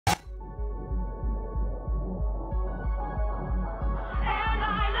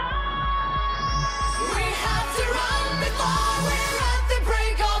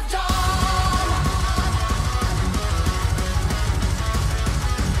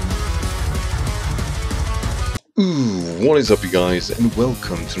What is up, you guys, and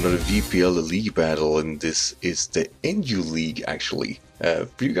welcome to another VPL League battle, and this is the NU League, actually. For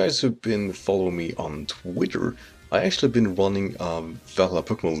you guys who've been following me on Twitter, I actually been running Valhalla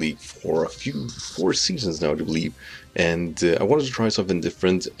Pokemon League for 4 seasons now, I believe, and I wanted to try something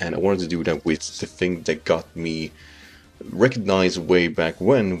different, and I wanted to do that with the thing that got me recognized way back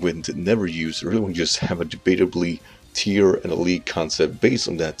when, with never use, really just have a debatably tier and a league concept based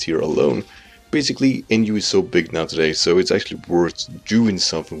on that tier alone. Basically, NU is so big now today, so it's actually worth doing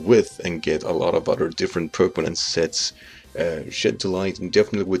something with and get a lot of other different Pokemon and sets shed to light, and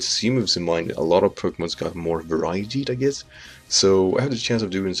definitely with C-moves in mind, a lot of Pokemon's got more variety, I guess. So I have the chance of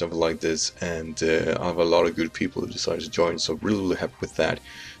doing something like this, and I have a lot of good people who decided to join, so really happy with that.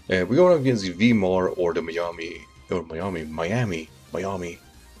 We're going up against the VMAR or the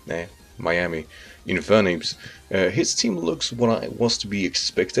Miami Infernapes. His team looks what was to be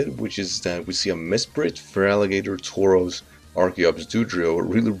expected, which is that we see a Mesprit, Feraligatr, Tauros, Archeops, Dugtrio,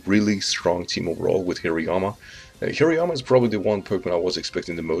 a really strong team overall with Hirayama. Hirayama is probably the one Pokemon I was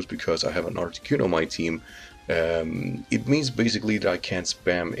expecting the most because I have an Articuno on my team. It means basically that I can't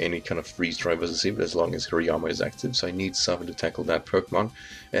spam any kind of freeze drive as long as Hirayama is active, so I need something to tackle that Pokemon,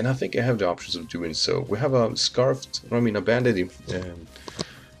 and I think I have the options of doing so. We have a a banded,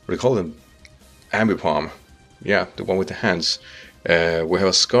 what do you call them? Ambipom. Yeah, the one with the hands. We have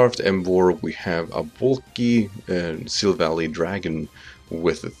a Scarfed Emboar, we have a bulky Silvally Dragon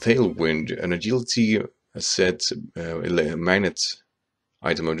with a Tailwind, an Agility set, Magnet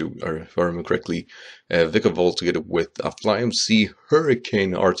item, if I remember correctly, Vikavolt together with a Fly MC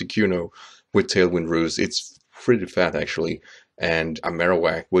Hurricane Articuno with Tailwind Roost. It's pretty fat actually, and a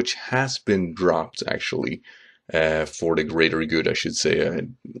Marowak, which has been dropped actually. For the greater good, I should say.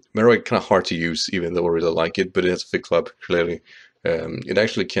 Marowak kind of hard to use, even though I really like it, but it has a Fit Club, clearly. It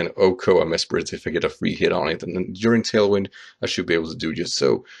actually can OHKO a Mesprit if I get a free hit on it, and then during Tailwind, I should be able to do just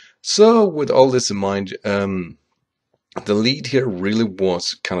so. So, with all this in mind, the lead here really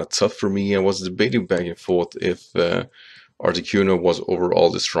was kind of tough for me. I was debating back and forth if Articuno was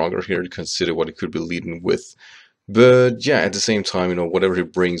overall the stronger here to consider what it could be leading with. But yeah, at the same time, whatever he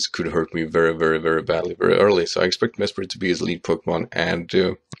brings could hurt me very badly very early. So I expect Mesprit to be his lead Pokemon and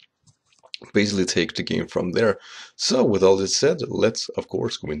basically take the game from there. So with all this said, let's of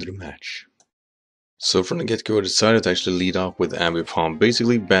course go into the match. So from the get-go, I decided to actually lead off with Ambipom,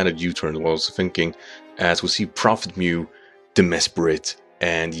 basically banded U-turn, what I was thinking, as we see Prophet Mew, the Mesprit,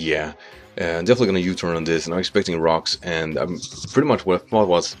 and yeah, definitely gonna U-turn on this, and I'm expecting rocks, and pretty much what I thought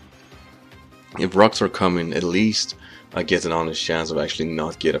was, if rocks are coming, at least I get an honest chance of actually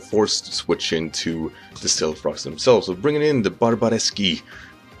not get a forced switch into the stealth rocks themselves. So bringing in the Barbaresque,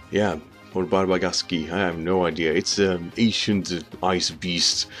 yeah, or Barbagaski, I have no idea. It's an ancient ice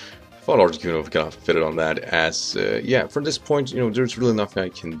beast. I thought Articuno kind of fitted on that, as yeah, from this point, there's really nothing I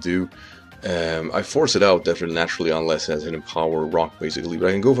can do. I force it out definitely naturally unless it has an Empower Rock basically, but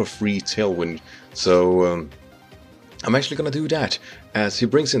I can go for free Tailwind. So I'm actually gonna do that, as he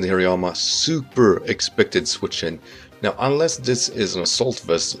brings in the Hirayama, super expected switch in. Now, unless this is an Assault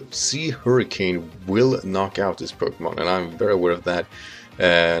Vest, Sea Hurricane will knock out this Pokemon, and I'm very aware of that,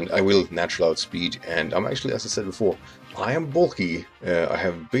 and I will natural outspeed, and I'm actually, as I said before, I am bulky, I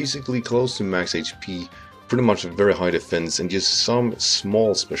have basically close to max HP, pretty much a very high defense, and just some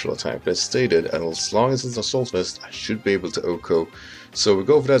small special attack. As stated, and as long as it's an Assault Vest, I should be able to OHKO. So we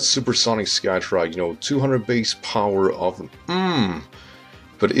go for that Supersonic Skystrike, 200 base power of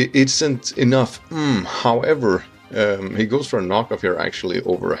but it isn't enough. However, he goes for a knockoff here actually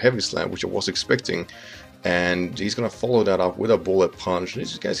over a Heavy Slam, which I was expecting, and he's gonna follow that up with a Bullet Punch. And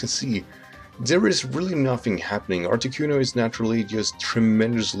as you guys can see, there is really nothing happening. Articuno is naturally just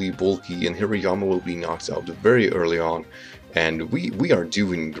tremendously bulky, and Hirayama will be knocked out very early on, and we are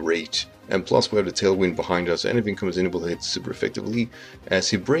doing great. And plus we have the Tailwind behind us, anything comes in will hit super effectively, as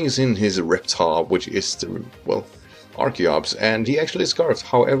he brings in his Reptile, which is the, well, Archeops, and he actually scarfed.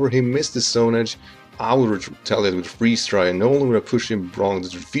 However, he missed the Stone Edge. I will retaliate with Freeze Try, and not only will I push him wrong the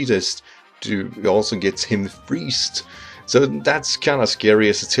defeatist, to also get him freezed. So that's kind of scary.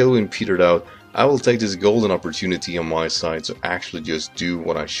 As the Tailwind petered out, I will take this golden opportunity on my side to actually just do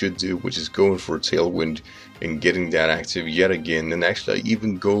what I should do, which is going for a Tailwind and getting that active yet again. And actually I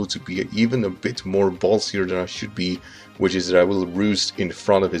even go to be even a bit more ballsier than I should be, which is that I will roost in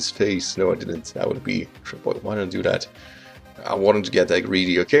front of his face. No, I didn't. That would be... Why did I do that? I wanted to get that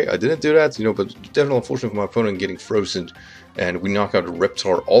greedy. Okay, I didn't do that, but definitely unfortunate for my opponent getting frozen. And we knock out the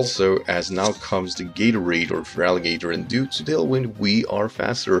Reptar also, as now comes the Gatorade or Feraligatr, and due to Tailwind we are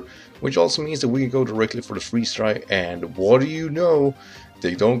faster, which also means that we can go directly for the Freeze Try, and what do you know,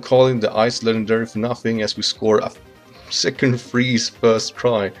 They don't call him the Ice Legendary for nothing, as we score a second freeze first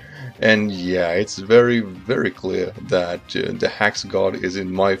try. And yeah, it's very, very clear that the Hex God is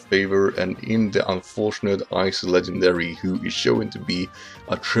in my favor and in the unfortunate Ice Legendary, who is showing to be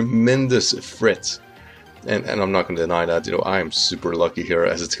a tremendous threat. And I'm not going to deny that, I am super lucky here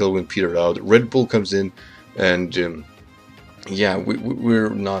as a Tailwind petered out. Red Bull comes in, and yeah, we're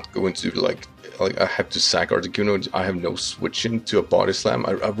not going to like I have to sack Articuno. I have no switching to a body slam.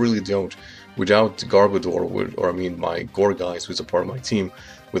 I really don't. Without Garbodor, or I mean my Gore guys, who's a part of my team,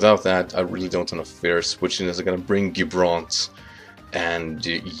 without that, I really don't have a fair switching as I'm gonna bring Gibrant. And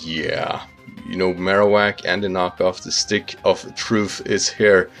yeah, Marowak and the knockoff, the Stick of Truth is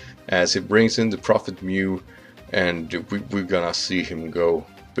here as it brings in the Prophet Mew, and we're gonna see him go.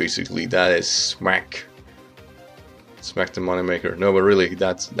 Basically, that is smack. Smack the moneymaker. No, but really,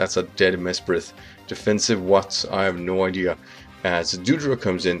 that's a dead Mesprit. Defensive what? I have no idea. As Dewdrop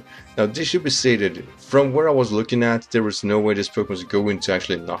comes in. Now, this should be stated, from where I was looking at, there was no way this Pokemon was going to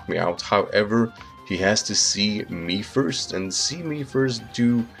actually knock me out. However, he has to see me first, and see me first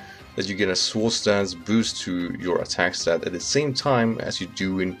do that you get a Sword Stance boost to your attack stat at the same time as you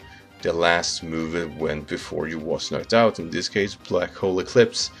do in the last move it went before you was knocked out, in this case Black Hole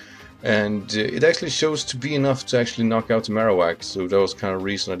Eclipse. And it actually shows to be enough to actually knock out Marowak, so that was kind of the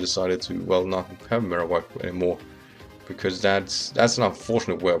reason I decided to, well, not have Marowak anymore, because that's an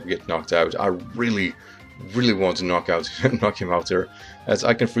unfortunate way of getting knocked out. I really want to knock him out there, as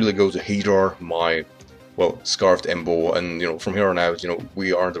I can freely go to Hadar, my, well, Scarfed Embo, and from here on out,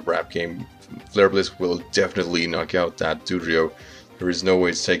 we are the rap game. Flare Blitz will definitely knock out that Dewdrop. There is no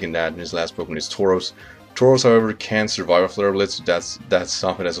way it's taking that, and his last Pokemon is Tauros. Tauros, however, can survive a Flare Blitz. That's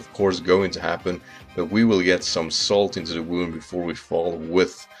something that's of course going to happen, but we will get some salt into the wound before we fall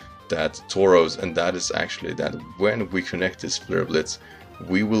with that Tauros, and that is actually that when we connect this Flare Blitz,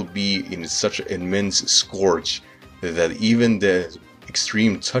 we will be in such an immense scorch that even the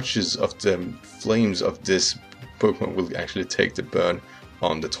extreme touches of the flames of this Pokemon will actually take the burn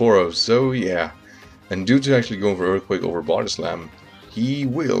on the Tauros. So yeah, and due to actually going for Earthquake over Body Slam, he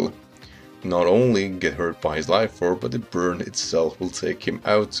will not only get hurt by his life form, but the burn itself will take him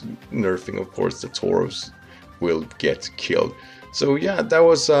out, nerfing of course the Tauros will get killed. So yeah, that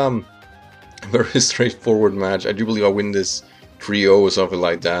was a very straightforward match. I do believe I win this 3-0 or something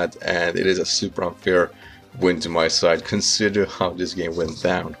like that, and it is a super unfair win to my side. Consider how this game went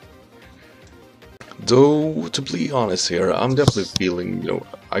down. Though, to be honest here, I'm definitely feeling,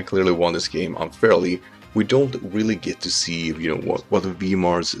 I clearly won this game unfairly. We don't really get to see, what the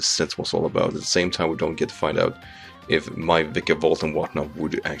VMAR's set was all about. At the same time, we don't get to find out if my Vikavolt and whatnot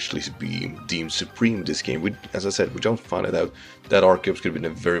would actually be deemed supreme in this game. As I said, we don't find it out. That Arceus could have been a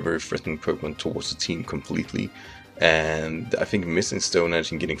very, very threatening Pokemon towards the team completely. And I think missing Stone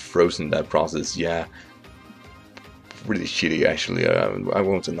Edge and getting frozen in that process, yeah, really shitty actually. I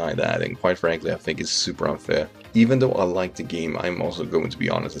won't deny that, and quite frankly I think it's super unfair. Even though I like the game, I'm also going to be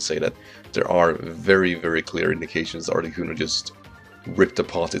honest and say that there are very, very clear indications Articuno just ripped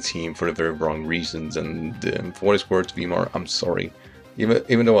apart the team for the very wrong reasons, and for what it's worth, VMAR, I'm sorry.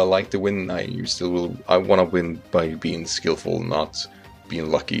 Even though I like the win, I want to win by being skillful, not being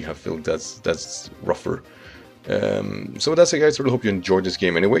lucky. I feel that's rougher. So that's it, guys. I really hope you enjoyed this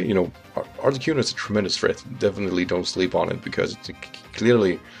game. Anyway, Articuno is a tremendous threat. Definitely don't sleep on it, because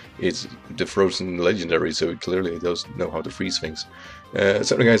clearly it's the frozen legendary, so it clearly does know how to freeze things.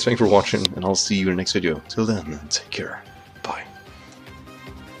 So guys, thanks for watching, and I'll see you in the next video. Till then, take care.